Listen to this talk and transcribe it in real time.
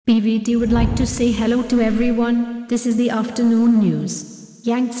PVT would like to say hello to everyone. This is the afternoon news.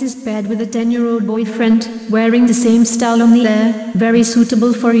 Yangtze is paired with a 10-year-old boyfriend, wearing the same style on the air, very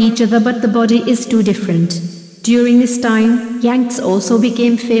suitable for each other, but the body is too different. During this time, Yangtze also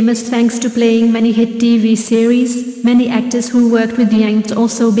became famous thanks to playing many hit TV series. Many actors who worked with Yangtze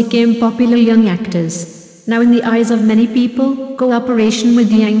also became popular young actors. Now in the eyes of many people, cooperation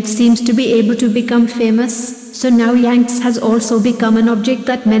with Yangtze seems to be able to become famous, so now Yangtze has also become an object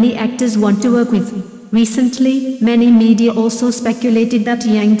that many actors want to work with. Recently, many media also speculated that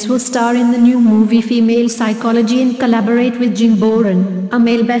Yangtze will star in the new movie Female Psychology and collaborate with Jin Boren, a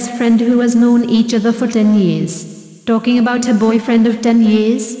male best friend who has known each other for 10 years. Talking about her boyfriend of 10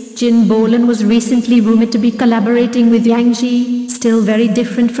 years, Jin Bolen was recently rumored to be collaborating with Yangzi, still very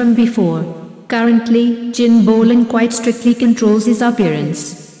different from before. Currently, Jin Bolen quite strictly controls his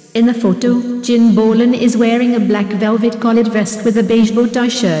appearance. In the photo, Jin Bolen is wearing a black velvet collared vest with a beige bow tie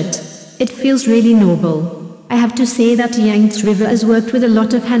shirt. It feels really noble. I have to say that Yangtze River has worked with a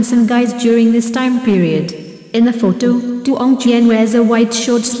lot of handsome guys during this time period. In the photo, duongtu wears a white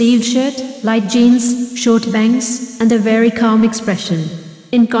short-sleeved shirt, light jeans, short bangs, and a very calm expression.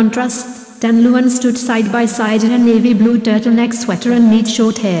 In contrast, Tanluan stood side by side in a navy blue turtleneck sweater and neat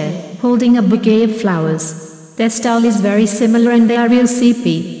short hair, holding a bouquet of flowers. Their style is very similar and they are real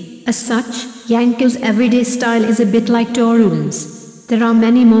CP. As such, Yangtze's everyday style is a bit like Torun's. There are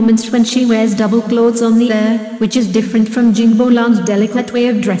many moments when she wears double clothes on the air, which is different from Jin Bolen's delicate way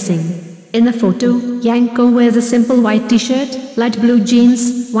of dressing. In the photo, Yangtze wears a simple white t-shirt, light blue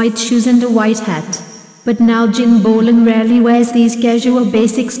jeans, white shoes and a white hat. But now Jin Bolen rarely wears these casual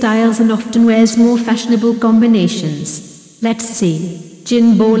basic styles and often wears more fashionable combinations. Let's see.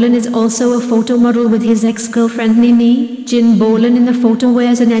 Jin Bolen is also a photo model with his ex-girlfriend Mimi. Jin Bolen in the photo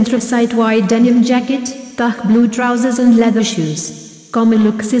wears an anthracite white denim jacket, dark blue trousers and leather shoes. Common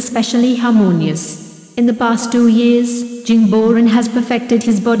looks especially harmonious. In the past 2 years, Jin Bolen has perfected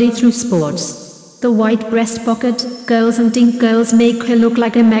his body through sports. The white breast pocket, curls and tink curls make her look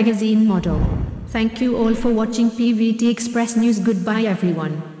like a magazine model. Thank you all for watching PVT Express News. Goodbye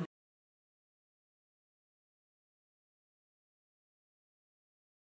everyone.